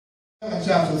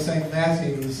Chapter of St.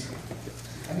 Matthew's.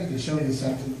 I need to show you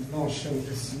something. The Lord showed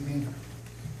this to me.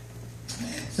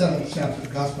 7th chapter of the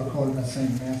Gospel according to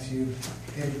St. Matthew.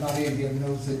 Everybody in here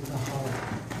knows it in the heart.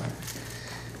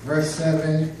 Verse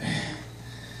 7.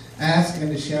 Ask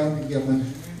and it shall be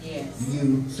given. Yes.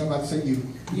 You. Somebody say you.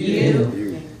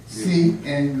 You. Seek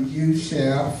and you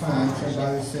shall find.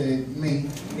 Somebody said me.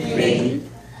 Me.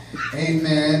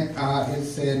 Amen. It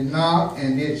said, knock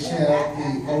and it shall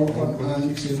be open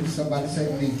unto. Somebody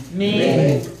say me.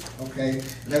 Me. Okay,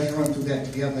 let's run through that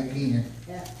together again.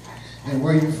 And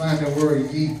where you find the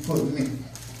word ye, put me.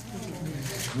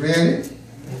 Ready?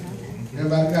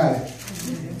 Everybody got it?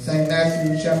 St.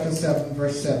 Matthew chapter 7,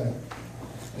 verse 7.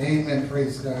 Amen.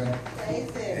 Praise God.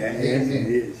 And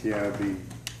it shall be.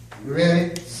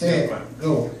 Ready? Set.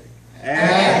 Go.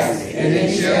 Ask and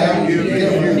it shall be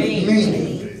given me.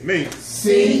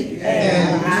 Seek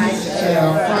and ye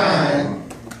shall find.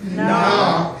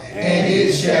 Knock and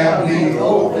it shall be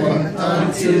open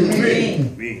unto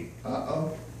me.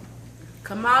 Uh-oh.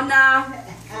 Come on now.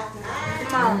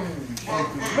 Come on.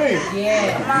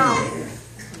 Yeah, come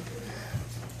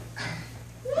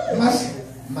on.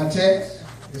 My text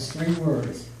is 3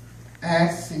 words.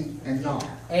 Ask, seek, and knock.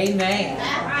 Amen.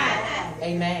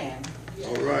 Amen.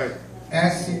 All right.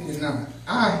 Ask, seek, and knock.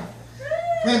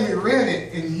 When we read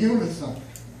it in unison,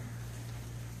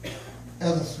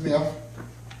 Elder Smith,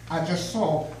 I just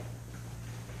saw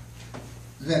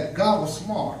that God was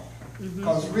smart.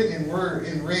 Because it's written in word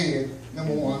in red,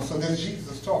 number 1, so that's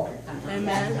Jesus talking.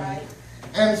 Amen.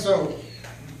 And so,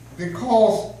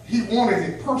 because he wanted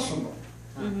it personal,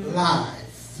 live,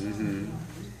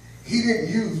 he didn't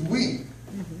use we.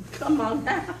 Come on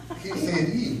now. He said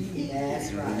ye.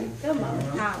 That's right. Come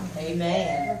on now.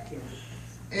 Amen.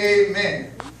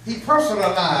 Amen. He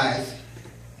personalized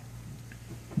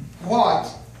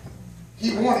what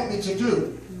he wanted me to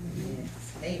do.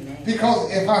 Yes. Amen.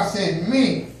 Because if I said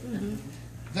me, then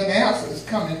the answer is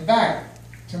coming back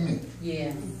to me.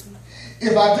 Yes.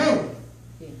 If I do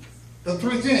Yes. the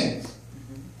 3 things,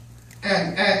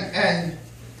 and amen.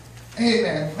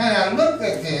 When I looked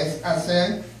at this, I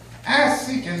said, ask,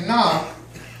 seek, and knock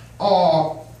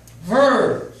are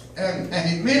verbs. And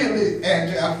immediately,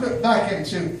 and I flipped back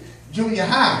into junior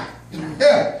high. And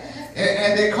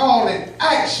they call it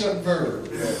action verbs.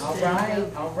 Yes. All right.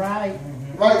 All right.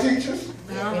 Right, teachers?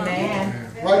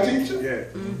 Amen. Right, teacher? Yeah.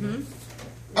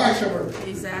 Action verbs.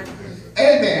 Exactly.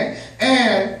 Amen.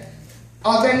 And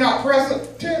are they not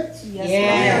present tense? Yes.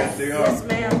 Yes, they are. Yes,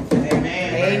 ma'am.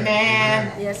 Amen.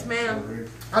 Amen. Yes, ma'am.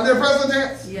 Are they present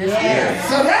tense? Yes.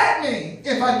 So that means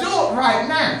if I do it right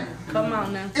now, Come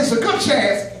on now. it's a good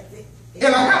chance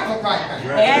it'll happen right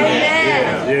now.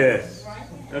 Amen. Yes.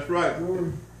 That's right.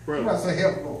 Somebody say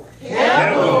help, Lord.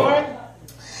 Help, Lord.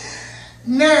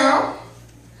 Now,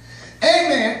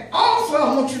 amen. Also,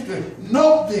 I want you to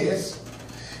note this,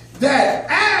 that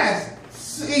ask,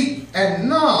 seek, and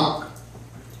knock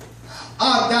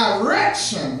are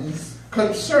directions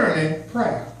concerning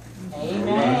prayer.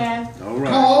 Amen. All right.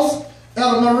 Because,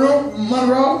 Elder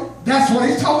Monroe, that's what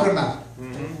he's talking about.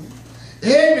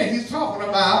 Amen. He's talking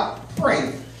about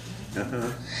prayer.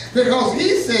 Because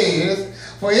he says,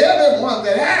 for everyone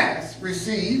that asks,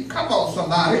 receive. Come on,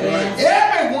 somebody. Yes.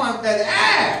 Everyone that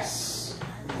asks.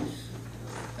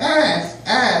 Ask.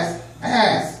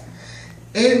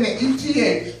 Amen.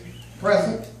 ETH,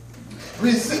 present.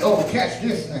 Receive. Oh, catch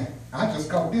this now. I just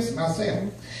caught this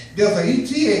myself. There's an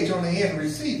ETH on the end,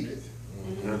 receive it.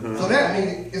 So that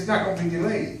means it's not going to be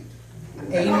delayed.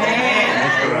 Amen.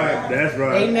 That's right. That's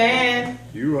right. Amen.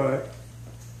 You right.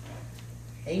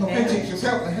 Okay, Amen. teachers,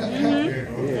 help me. Yes.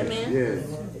 Amen. Yes.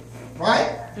 Right?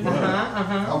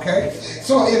 Okay.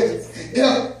 So if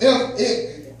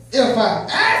I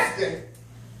ask it,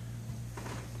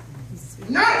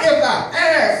 not if I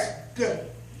ask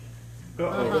it,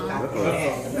 but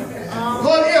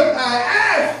if I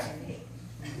ask,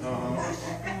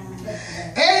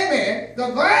 amen, the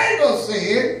Bible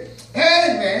said,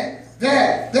 amen,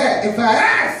 that if I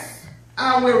ask,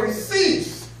 I will receive.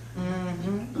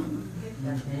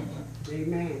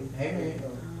 Amen. Amen.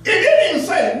 It didn't even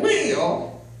say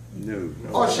will No.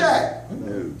 or shall.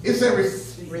 No. It said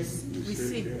Receive.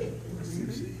 Receive.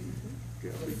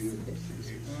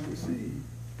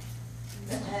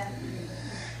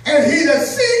 and he that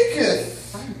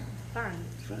seeketh.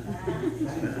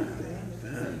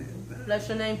 Bless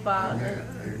your name, Father.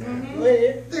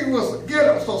 He was get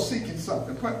up so seeking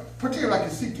something. Pretend like you're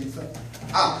seeking something.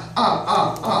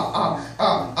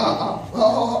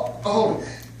 Hold it.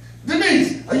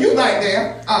 Denise, are you like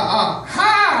there?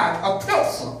 Hide a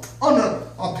pencil under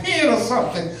a pen or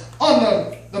something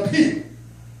under the pew.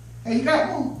 And you got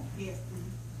one. Yes.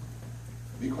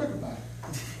 Be quick about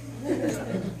it.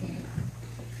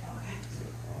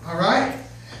 All right?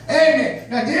 Amen.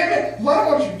 Now, David, what I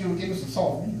want you to do is give me some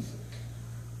soft music.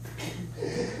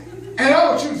 And I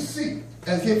want you to see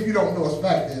as if you don't know it's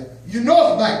back there. You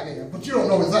know it's back there, but you don't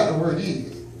know exactly where it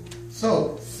is.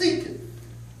 So, seek it.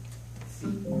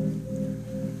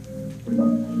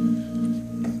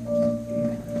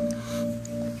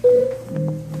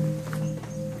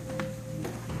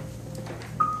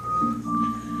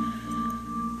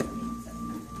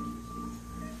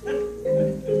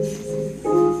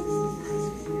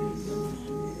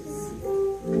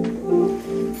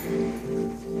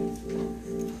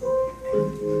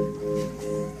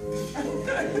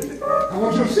 I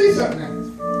want you to see something now.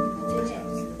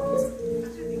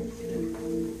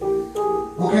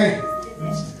 Okay.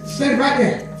 Stay right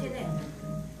there.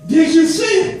 Did you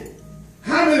see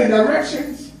how many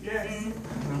directions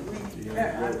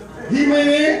he went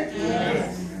in?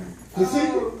 Yes. You see?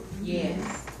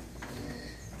 Yes.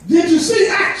 Did you see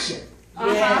action?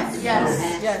 Yes.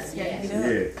 Yes. Yes.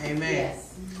 Amen. Yes.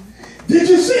 Did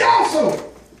you see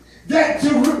also that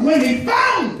when he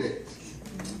found it,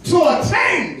 to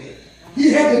attain it,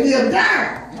 he had to kneel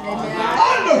down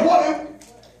under what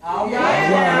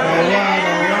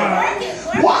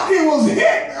what he was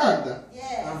hit under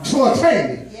to attain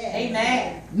it.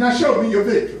 Amen. Now show me your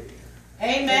victory.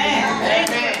 Amen.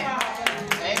 Amen.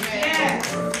 Amen.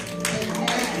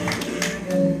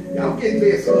 Y'all getting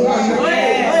this?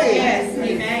 Yes.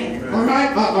 Amen. All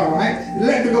right. All right.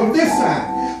 Let me go this side.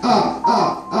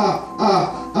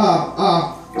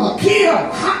 Kill.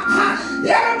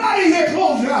 Everybody here,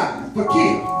 close your eyes. But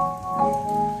kill.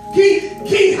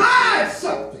 He hides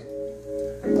something.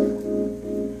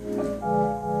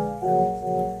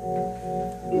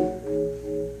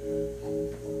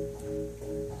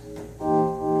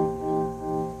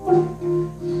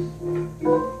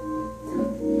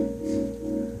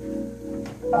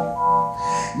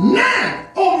 Now,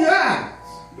 open your eyes.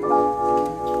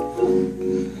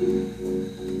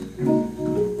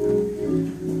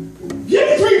 Give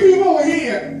me 3 people over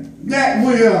here that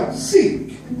will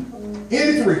seek.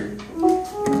 Any 3.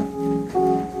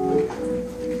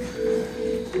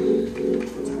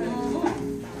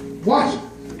 Watch it.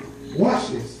 Watch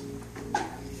this.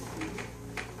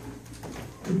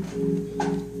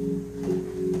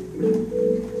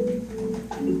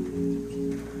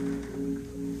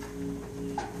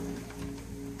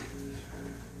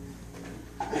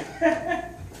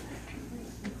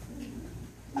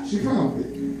 She found it.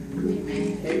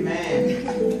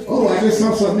 Amen. Oh, I just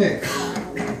saw something there.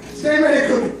 Stay right there,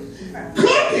 Cookie.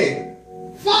 Cookie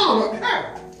followed her.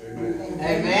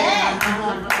 Amen.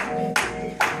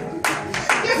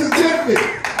 This is different.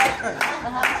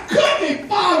 Cookie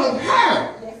followed her.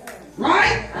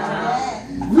 Right?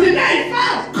 Renee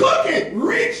found Cookie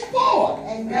reached for it.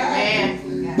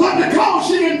 Amen. But because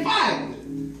she didn't find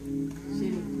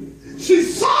it, she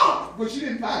saw it, but she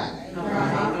didn't find it. All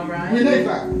right. Renee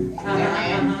found it.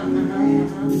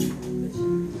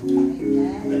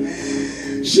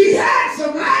 She had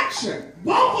some action.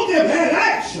 Both of them had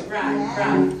action.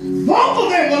 Right. Both of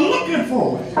them were looking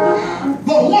for it.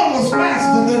 But one was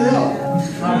faster than the other.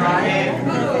 All right.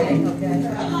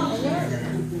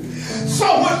 So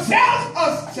what tells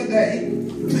us today,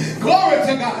 glory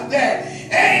to God, that,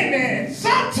 amen,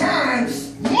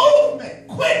 sometimes movement,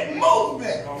 quick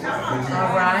movement, All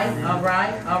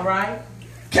right.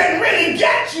 can really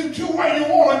get you to where you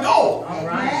want to go. All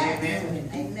right.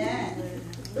 Amen.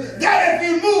 That if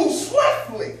you move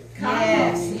swiftly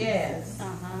Yes.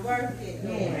 Work it.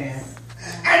 Yes.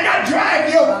 and not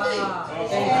drag your feet,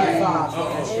 Thank you, Father.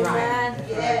 That's right.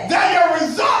 that your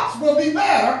results will be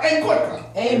better and quicker.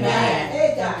 Amen.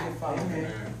 Hey, God. Thank you,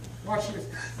 Father. Watch this.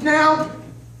 Now,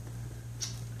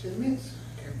 10 minutes.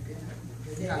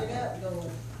 Set it up,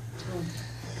 Lord.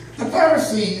 The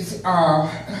Pharisees are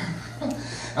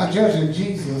judging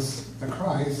Jesus, the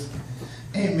Christ,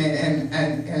 amen,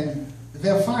 and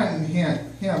they're finding him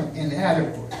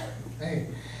inadequate.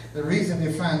 The reason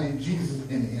they're finding Jesus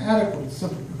inadequate is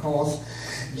simply because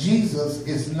Jesus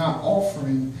is not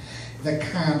offering the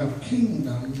kind of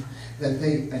kingdom that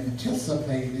they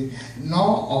anticipated,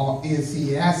 nor is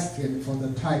he asking for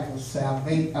the type of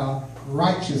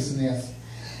righteousness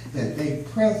that they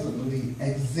presently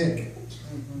exhibit.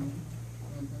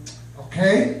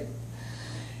 Okay?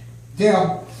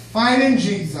 They're fighting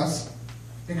Jesus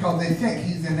because they think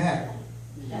he's inadequate.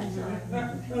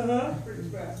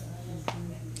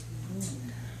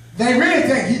 They really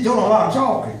think he's doing a lot of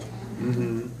talking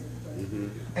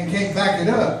and can't back it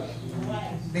up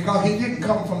because he didn't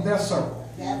come from their circle.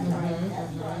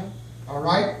 All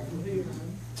right?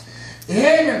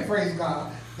 Amen, praise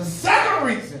God. The second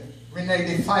reason, Renee,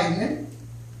 they're fighting him,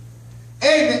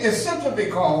 amen, is simply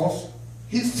because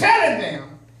he's telling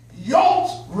them your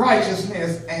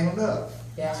righteousness ain't enough.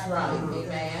 That's right.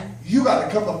 Amen. You got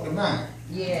to come up to mine.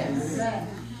 Yes.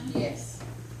 Yes.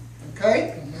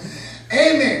 Okay?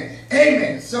 Amen.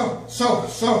 Amen. So,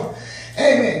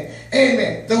 amen.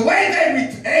 Amen. The way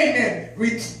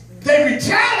they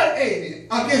retaliated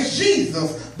against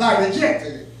Jesus by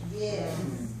rejecting it. Yes,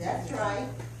 that's right.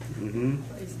 Mm-hmm.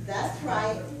 That's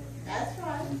right. That's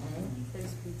right.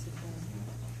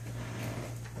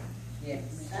 Yes.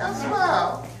 That's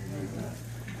right.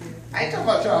 I ain't talking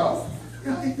about y'all.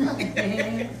 I'm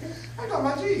talking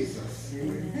about Jesus.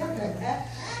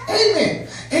 Amen.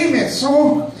 Amen.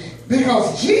 So,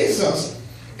 because Jesus,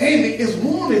 amen, is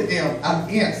warning them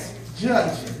against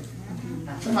judging.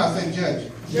 Somebody say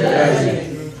judging.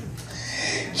 Judging.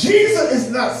 Jesus is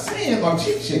not saying or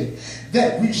teaching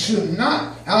that we should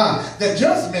not, that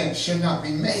judgment should not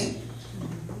be made.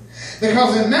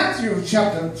 Because in Matthew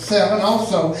chapter 7,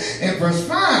 also in verse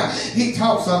 5, he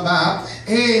talks about,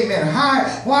 amen,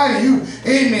 why are you,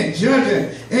 amen,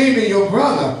 judging, amen, your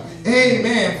brother,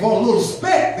 amen, for a little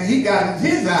speck that he got in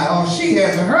his eye or she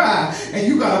has in her eye, and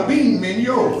you got a beam in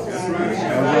yours. That's right.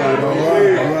 All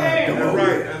right. That's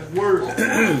right. That's word.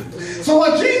 So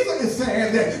what Jesus is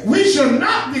saying that we should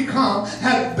not become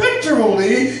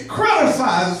habitually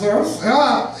criticizers,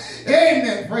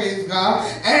 amen, praise God,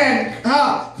 and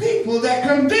people that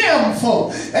condemn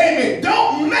folk. Amen.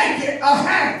 Don't make it a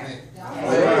habit.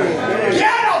 Right.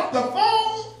 Get off the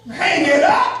phone, hang it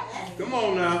up. Come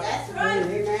on now. That's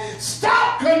right.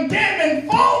 Stop condemning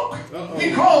folk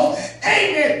because,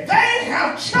 amen, they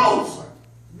have chosen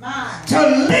to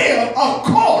live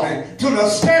according to the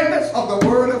standards of the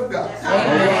Word of God.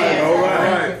 All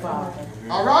right.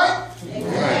 All right?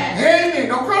 Amen.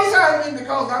 Don't criticize me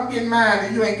because I'm getting mine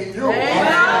and you ain't getting yours.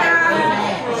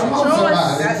 Come on,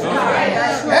 somebody.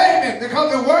 Amen.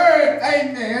 Because the word,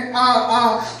 amen,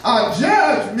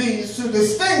 judge means to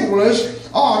distinguish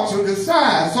or to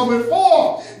decide. So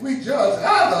before we judge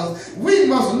others, we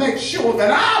must make sure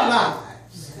that our lives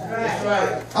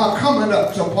are coming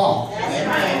up to par.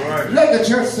 Let the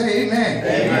church say amen.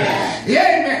 Amen.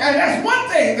 Amen. And that's one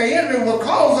thing the enemy will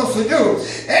cause us to do.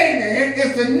 Amen.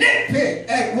 Is to nitpick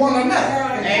at one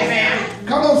another. Amen.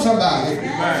 Come on, somebody.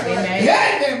 Amen.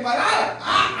 Amen. But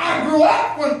I grew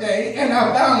up one day and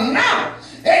I found out,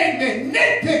 amen,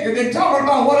 nitpicking and talking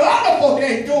about what other folk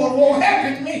ain't doing won't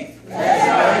happen me.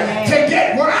 Amen. To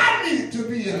get where I need to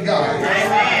be in God.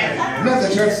 Amen. Let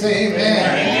the church say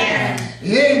amen.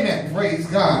 Amen. Praise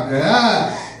God.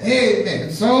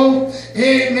 Amen. So,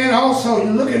 amen. Also,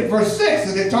 you look at verse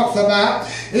 6 and it talks about,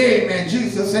 amen,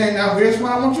 Jesus saying, now here's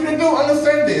what I want you to do.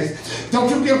 Understand this. Don't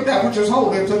you give that which is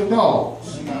holy to the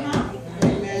dogs.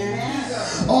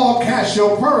 Or cast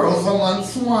your pearls among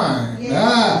swine.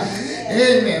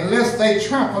 Amen. Lest they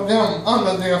trample them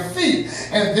under their feet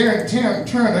and then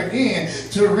turn again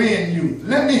to rend you.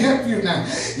 Let me help you now.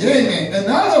 Amen. In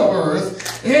other words,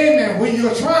 amen, when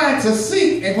you're trying to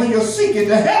seek and when you're seeking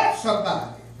to help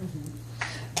somebody,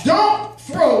 don't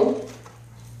throw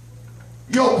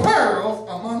your pearls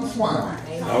among swine.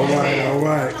 All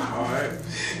right.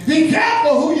 Be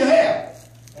careful who you help.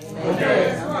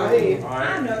 Okay.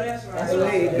 I know that's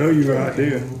right. No, you're right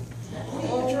there.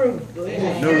 True. No,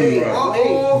 you're right.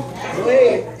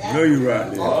 No, you're right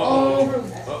there.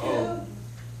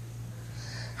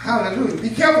 Hallelujah. Be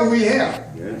careful who you help.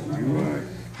 Yes, you're right.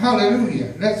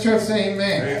 Hallelujah. Let church say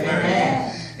amen.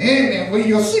 Amen. Amen. When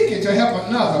you're seeking to help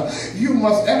another, you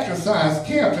must exercise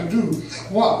care to do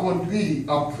what would be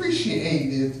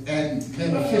appreciated and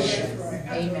beneficial.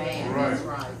 Amen. Right. That's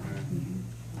right.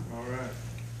 All right.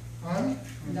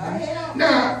 Huh?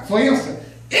 Now, for instance,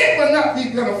 it would not be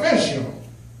beneficial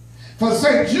for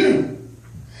St. Jude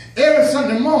every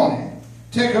Sunday morning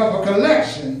take up a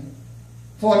collection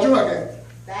for a drug addict.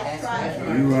 That's right.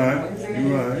 You're right.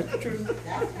 You're right.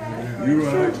 That's right. You're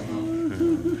right.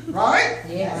 Right?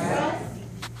 Yes.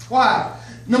 Why?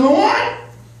 Number one,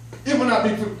 it will not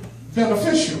be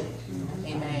beneficial.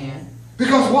 Amen.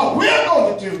 Because what we're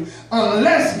going to do,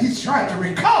 unless he's trying to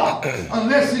recover,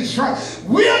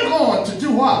 we're going to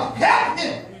do what? Help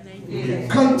him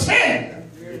continue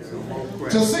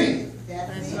to sin.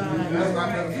 That's That's not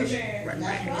beneficial.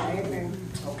 right.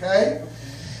 Okay?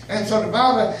 And so the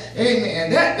Bible, amen,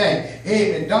 and that day,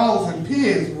 amen, dogs and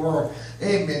pigs were,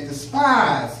 amen,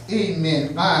 despised,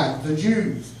 amen, by the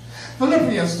Jews.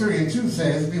 Philippians 3:2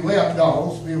 says, beware of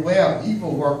dogs, beware of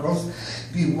evil workers,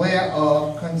 beware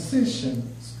of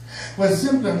concessions. What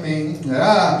simply means,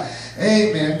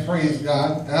 Amen. Praise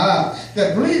God.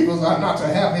 That believers are not to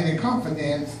have any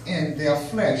confidence in their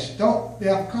flesh. Don't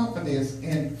have confidence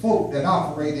in folk that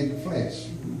operate in the flesh.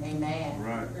 Amen.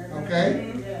 Right.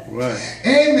 Okay? Right.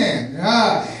 Amen.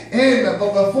 Amen.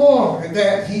 But before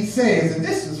that, he says, and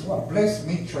this is what blessed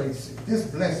me, Tracy. This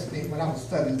blessed me when I was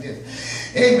studying this.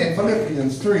 Amen.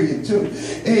 Philippians 3 and 2.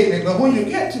 Amen. But when you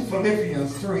get to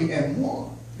Philippians 3 and 1,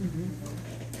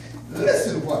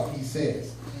 listen to what he says.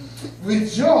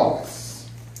 Rejoice.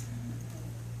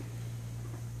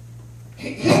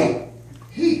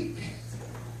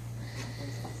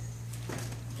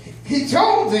 He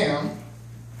told them,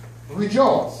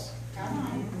 rejoice.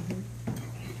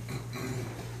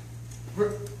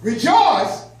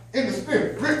 Rejoice in the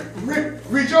spirit.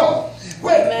 Rejoice.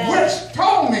 Which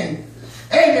told me,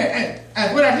 amen.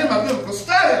 And when I did my biblical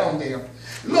study on them,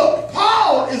 look,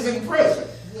 Paul is in prison.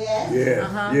 Yes.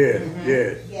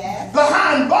 Yeah.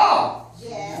 Behind bars.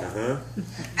 Yes.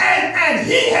 And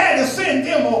he had to send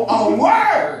them a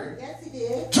word Yes, he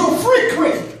did. to free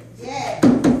Christians. Yes.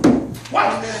 What?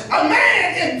 A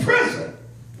man in prison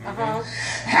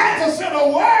had to send a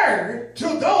word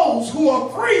to those who are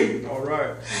free. All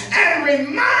right. And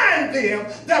remind them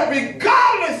that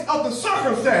regardless of the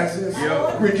circumstances,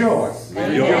 rejoice. No,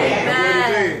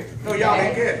 y'all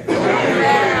ain't get it.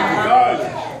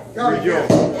 Rejoice.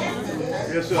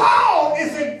 Yes, sir. Paul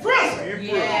is in prison.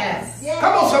 Yes.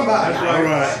 Come on, somebody. All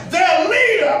right. Their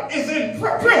leader is in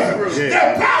prison.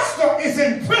 Their pastor is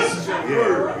in prison.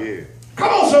 Yeah. Come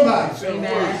on, somebody.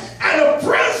 Amen. And a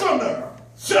prisoner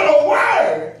sent a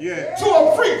word to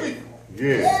a free people.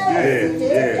 Yes, it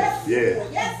is.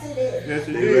 Yes,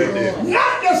 it is.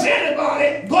 Not just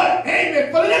anybody, but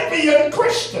amen, Philippian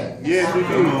Christian. Yes, it is.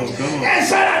 Come on. And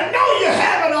said, I know you're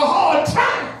having a hard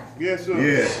time. Yes, sir.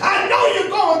 Yes. I know you're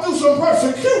going through some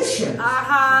persecution.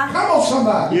 Come on,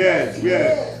 somebody. Yes.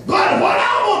 But what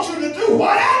I want you to do,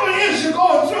 whatever it is you're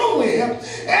going through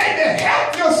with, amen,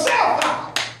 help yourself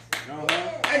out.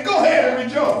 And go ahead and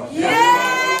rejoice.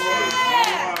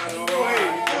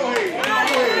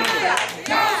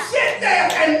 Now sit there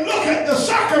and look at the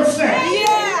circumstance.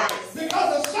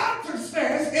 Because the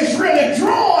circumstance is really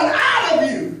drawn out of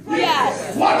you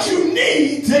what you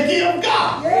need to give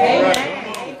God.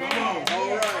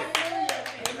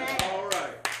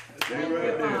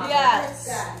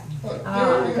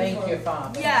 Thank you,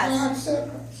 Father. 5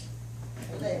 seconds.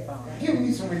 Give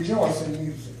me some rejoicing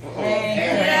music. Hallelujah.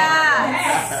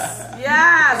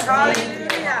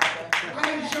 I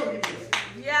need to show you this.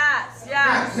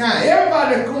 Yes. Now,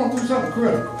 everybody that's going through something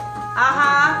critical. Ain't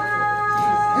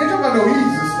talking about no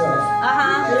easy stuff.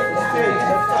 I'm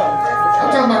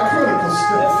talking about critical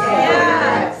stuff.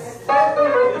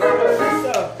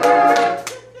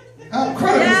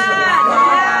 Critical stuff.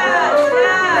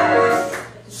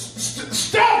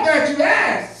 Stuff that you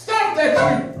ask. Stuff that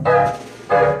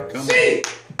you see.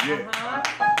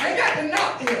 They got to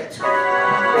knock it.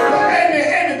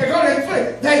 Amen. Because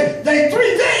they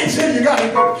 3 things here you got to do.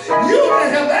 You that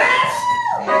have asked.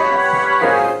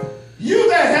 You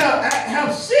that have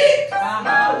seeked.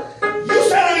 You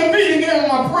said on your feet and give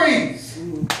my praise.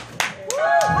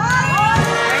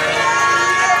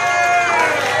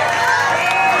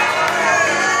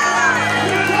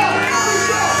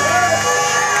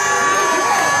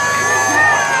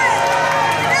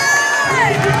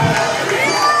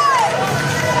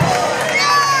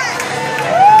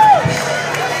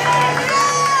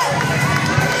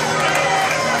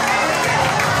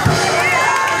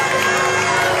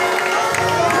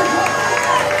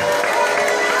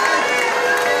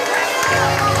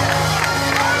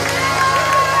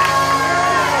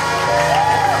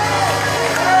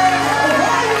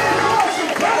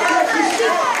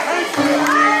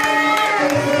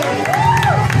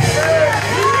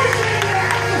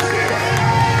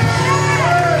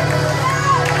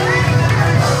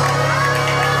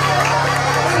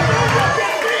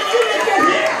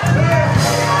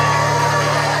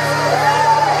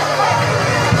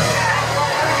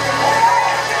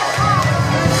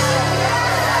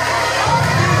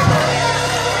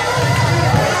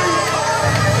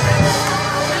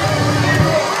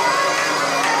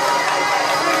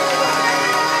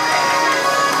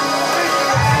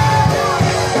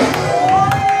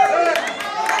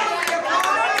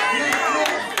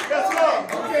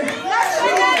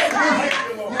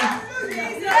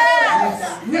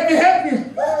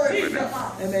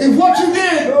 If what you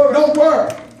did don't work,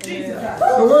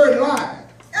 the word lies.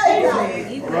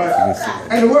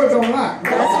 And the word don't lie.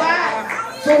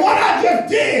 So what I just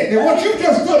did and what you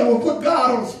just did will put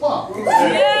God on the spot.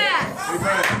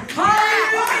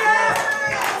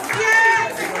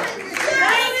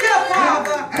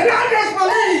 And I just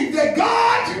believe that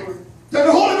God, that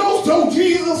the Holy Ghost told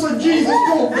Jesus and Jesus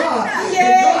told God.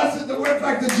 And God sent the word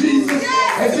back to Jesus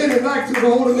and sent it back to the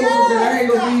Holy Ghost that I ain't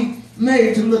going to be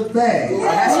made to look bad.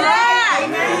 That's right.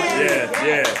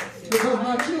 Yeah. Because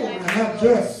my children are not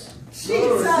just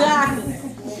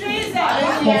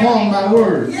Perform my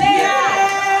word.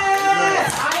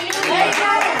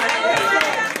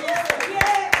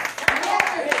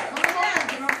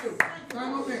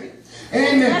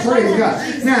 Amen. Praise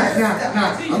God.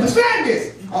 Now, understand this.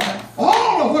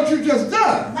 All of what you just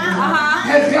done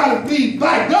has got to be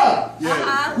backed up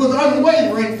with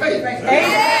unwavering faith.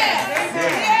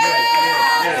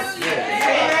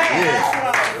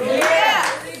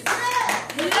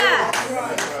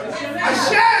 I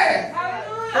shared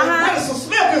Minister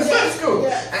Smith in Sunday school,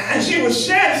 and she was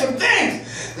sharing some things.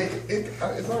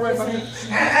 It's all right, buddy.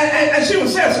 And she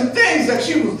was saying some things that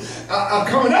she was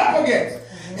coming up against.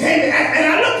 And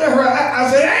I looked at her, I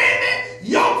said, Amy,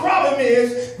 your problem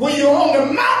is when you're on the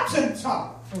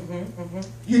mountaintop,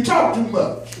 you talk too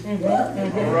much. All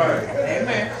right.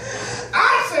 Amen.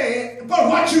 I said, but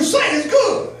what you say is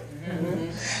good.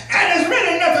 And there's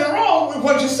really nothing wrong with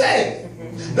what you say.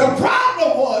 The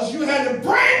problem was you had to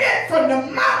bring it from the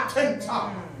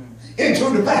mountaintop into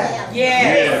the valley.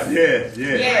 Yeah.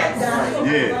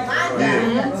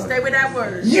 Stay with that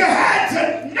word. You had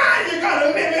to, now you got to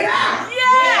live it out.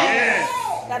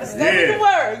 Gotta stay with the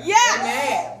word.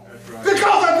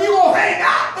 Because if you will hang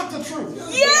out with the truth.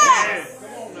 If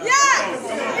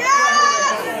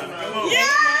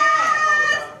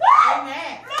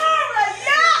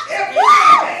If you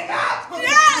will hang out with the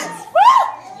truth.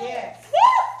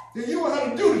 Then you will have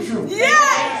to do the truth.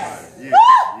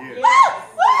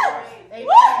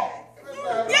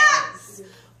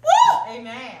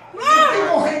 Amen. You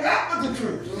will hang out with the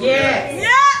truth.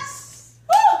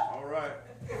 All right.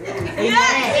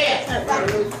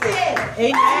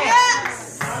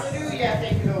 Hallelujah.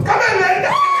 Come on, man.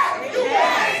 You will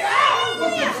hang out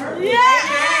with the truth.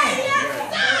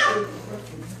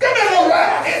 Come on,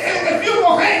 right? If you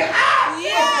will hang out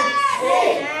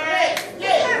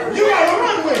you got to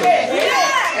run with it. If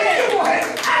you will hang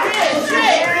out with the truth,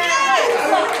 you got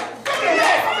to run. Come on,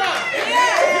 man. If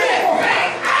you will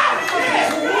hang out with the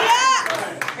truth,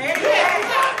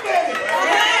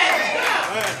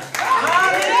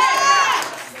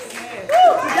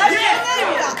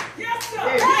 you have to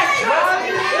run with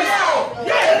it.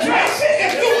 Tracy,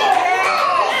 if you will run,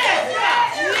 if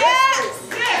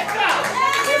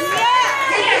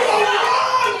you will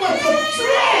run with the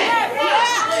truth,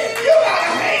 you got to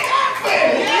hang out with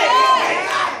it. Hang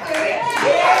out with it.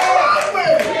 You got to run with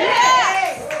it.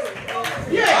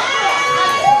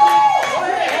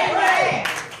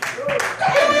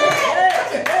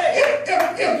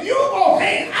 If you will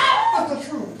hang out with the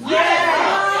truth,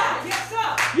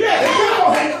 if you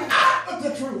will hang out with the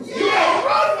truth, you got to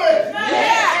run with it.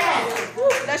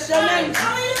 That's your name.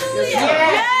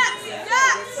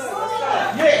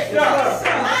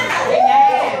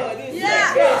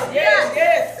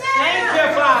 Thank you,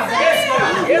 Father.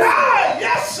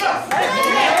 Yes, sir.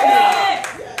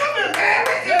 Come here,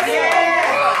 baby.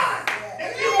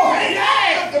 If you will hang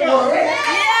out with the word,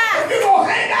 if you will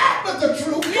hang out with the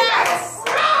truth, you got to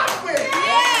run with it.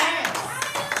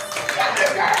 Come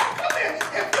here, girl. Come here.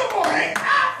 If you will hang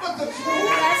out with the truth, you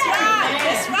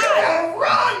got to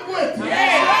run with it.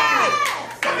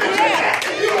 Come here,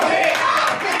 if you will hang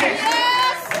out with the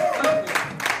truth,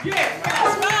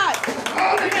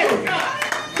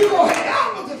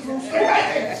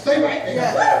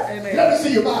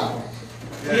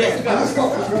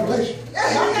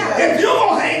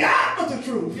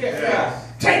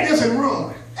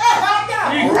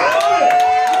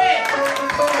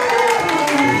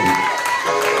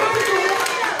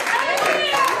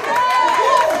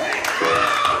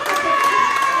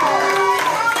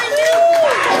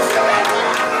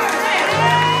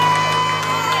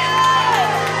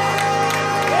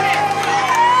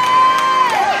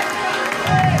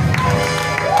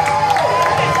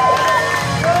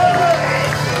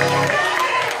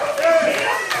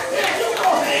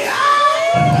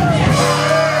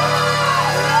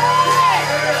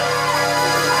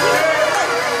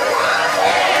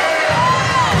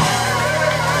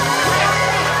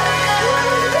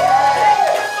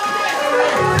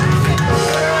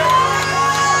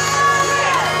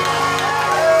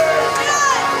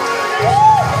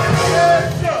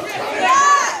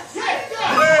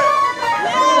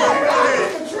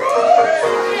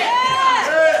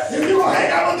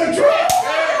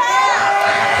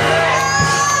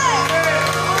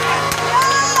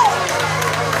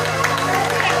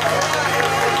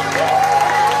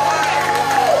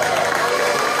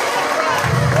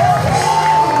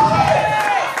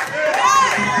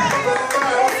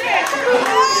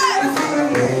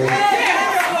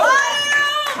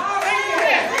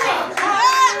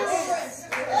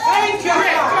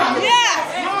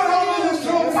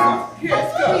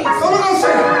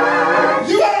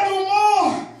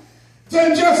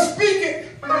 speak it.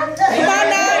 You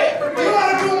got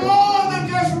to do more than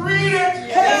just read it.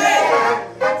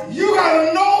 You got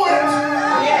to know it.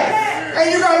 And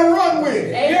you got to run with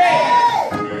it.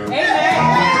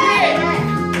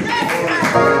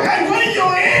 And when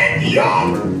you're in your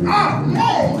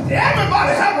moment,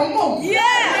 everybody have a moment.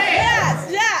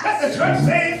 Let the church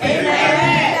say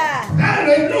amen.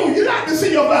 Hallelujah. You like to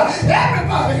see your body.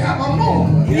 Everybody have a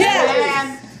moment.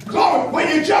 Glory, when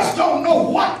you just don't know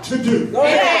what to do.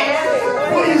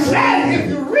 When you say, if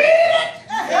you read it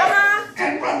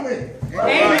and run with it.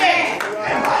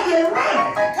 And while you're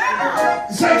running,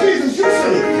 say, Jesus, you see it.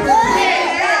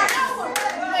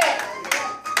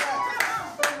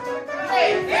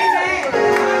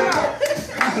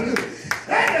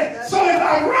 So if I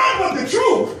run with the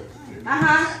truth,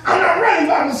 I'm not running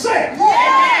by myself.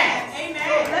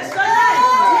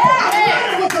 I'm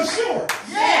running with the sure.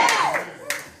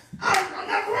 I'm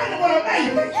not running with a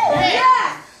baby.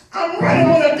 I'm running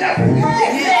with a devil.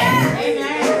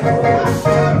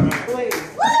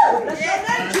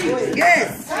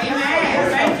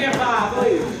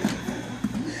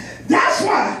 That's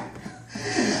why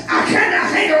I cannot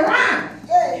hang around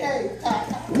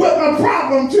with my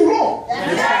problem too long.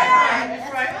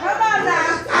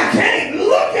 I can't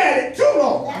look at it too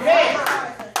long.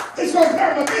 It's going to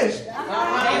hurt my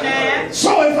vision.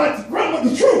 So if I run with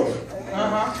the truth,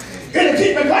 it'll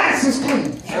keep my glasses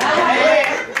clean.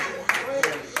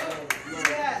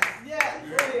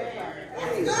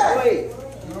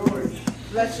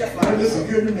 This is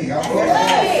good to me.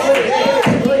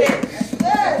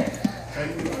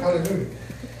 Hallelujah.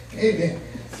 Amen.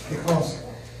 Because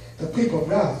the people of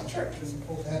God's church is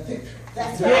supposed to have victory.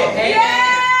 That's right.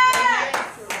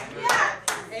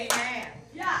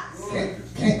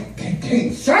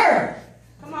 Can't serve.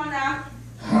 Come on now.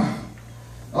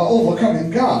 Overcoming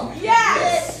God.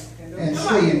 Yes. And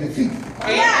stay in defeat.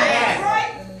 That's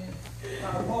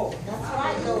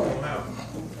right, Lord.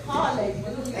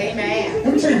 Hallelujah. Amen.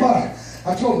 Let me tell you what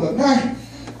I told them that night.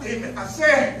 Amen. I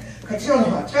said, I'm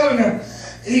telling them,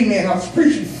 amen, I was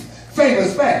preaching favor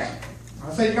is fair. I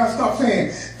said, you got to stop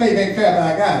saying faith ain't fair, but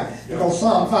I got it. Because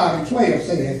Psalm 5 and 12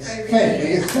 says, faith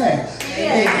is fair.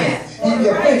 Amen. He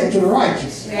gives favor to the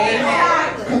righteous.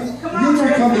 Amen. You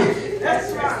three come here.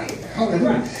 That's right.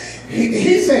 Hallelujah.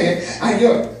 He said,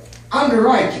 I'm the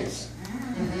righteous.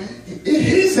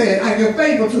 He said, I give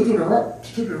favor to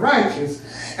the righteous,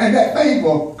 and that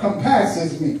favor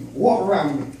compasses me, walk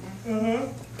around me.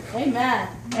 Amen.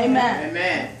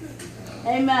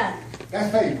 That's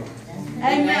favor.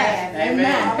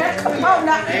 Amen. Come on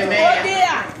now. Oh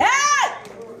dear. Hey!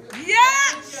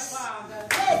 Yes!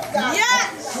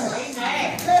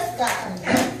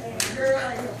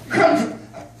 Come to,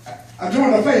 I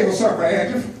joined a favor circle,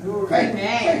 Andrew. Favor.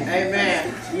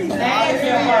 Amen.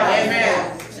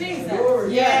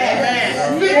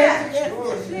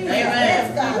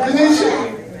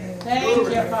 Thank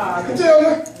you, Father.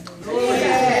 Matilda.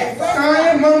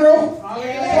 Diane Monroe.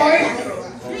 White.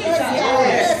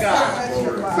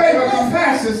 Favor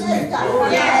compasses me.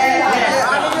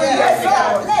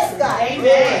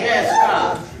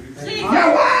 Now,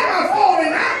 why am I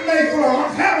falling out late for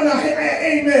having a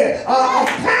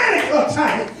panic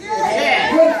attack?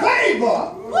 When favor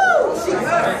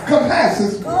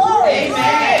compasses me.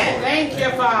 Amen. Thank you,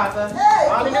 Father.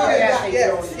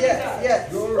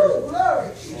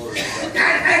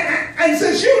 And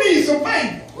since you need some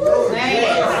favor. Thank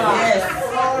you, Father.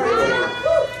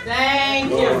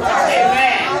 Thank you, Father.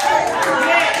 Amen.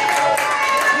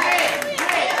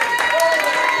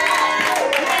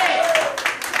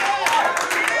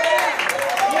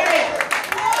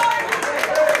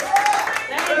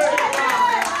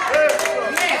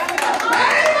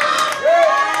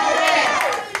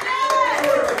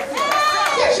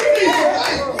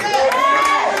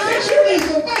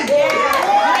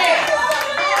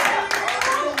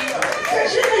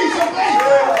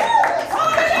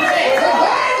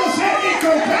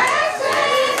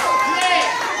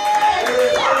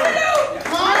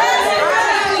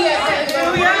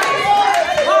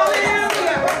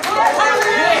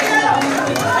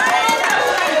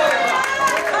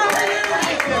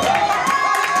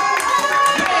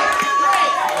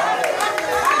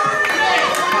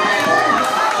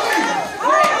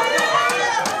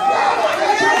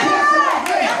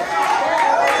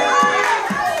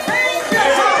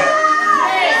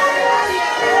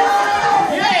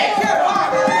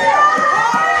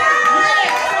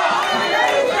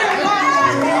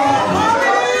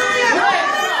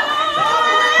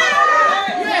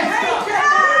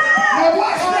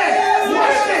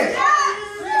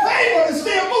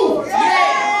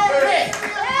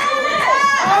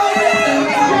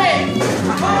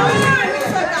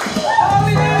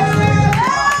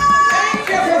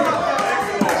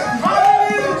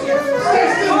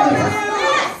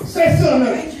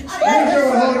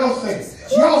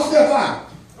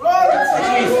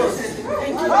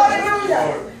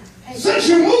 since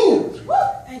you moved,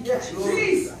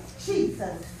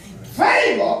 Jesus.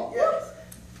 favor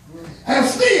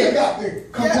has still got the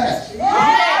compassion.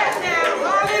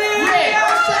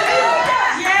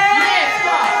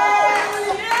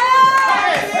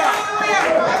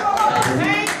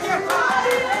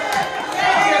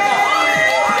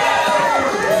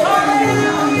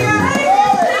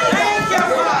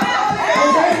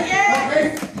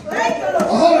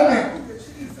 Hold on a minute.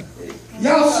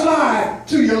 Y'all slide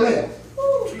to your left.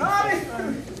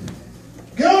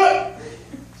 Good?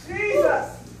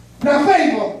 Now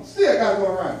favor still got to go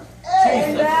around.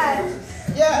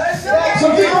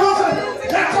 Some people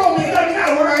that told me it doesn't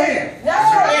matter where I am.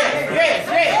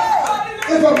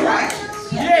 If I'm righteous.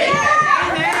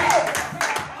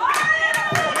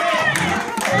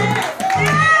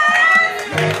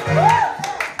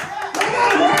 No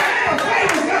matter where I am,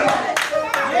 favor's got to.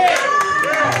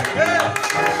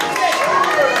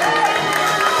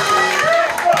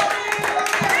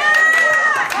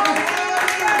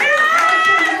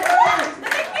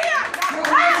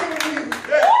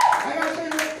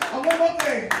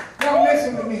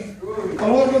 I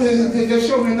want to just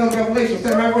show me another revelation.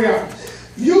 Stand right where you are.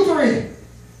 You three,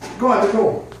 go out the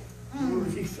door.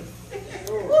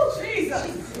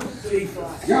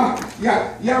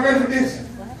 Y'all ready for this?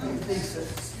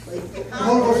 The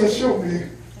Holy Ghost just showed me.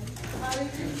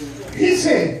 He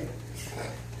said,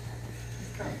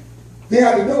 they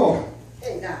out the door.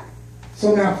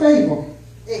 So now favor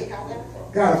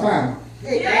gotta find them.